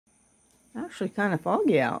Actually kind of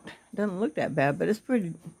foggy out. Doesn't look that bad, but it's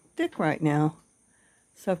pretty thick right now.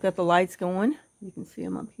 So I've got the lights going. You can see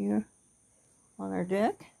them up here on our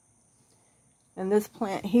deck. And this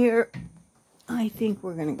plant here, I think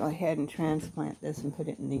we're going to go ahead and transplant this and put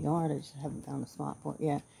it in the yard. I just haven't found a spot for it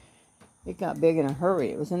yet. It got big in a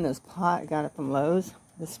hurry. It was in this pot. I got it from Lowe's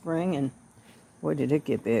this spring, and boy, did it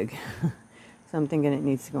get big. So I'm thinking it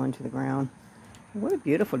needs to go into the ground. What a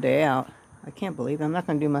beautiful day out. I can't believe it. I'm not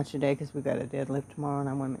going to do much today because we've got a deadlift tomorrow, and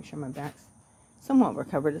I want to make sure my back's somewhat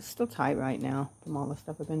recovered. It's still tight right now from all the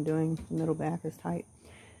stuff I've been doing. The middle back is tight.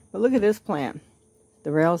 But look at this plant.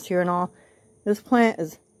 The rails here and all. This plant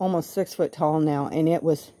is almost 6 foot tall now, and it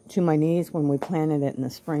was to my knees when we planted it in the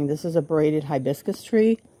spring. This is a braided hibiscus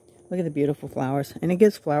tree. Look at the beautiful flowers. And it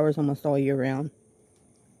gives flowers almost all year round.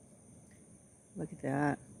 Look at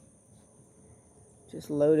that. Just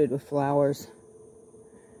loaded with flowers.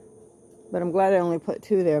 But I'm glad I only put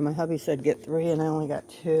 2 there. My hubby said get 3, and I only got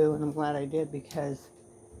 2. And I'm glad I did, because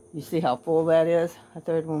you see how full that is? A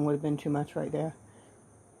third one would have been too much right there.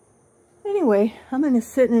 Anyway, I'm going to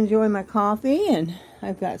sit and enjoy my coffee. And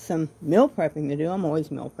I've got some meal prepping to do. I'm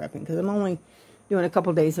always meal prepping because I'm only doing a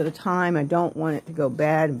couple days at a time. I don't want it to go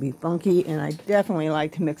bad and be funky. And I definitely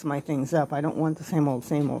like to mix my things up. I don't want the same old,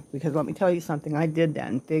 because let me tell you something. I did that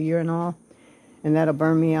in figure and all. And that'll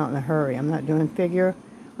burn me out in a hurry. I'm not doing figure.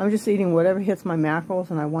 I'm just eating whatever hits my macros,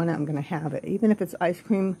 and I want it, I'm going to have it. Even if it's ice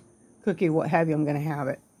cream, cookie, what have you, I'm going to have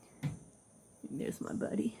it. And there's my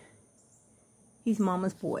buddy. He's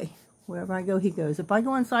Mama's boy. Wherever I go, he goes. If I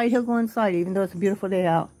go inside, he'll go inside. Even though it's a beautiful day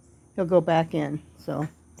out, he'll go back in. So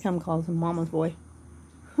Tim calls him Mama's boy.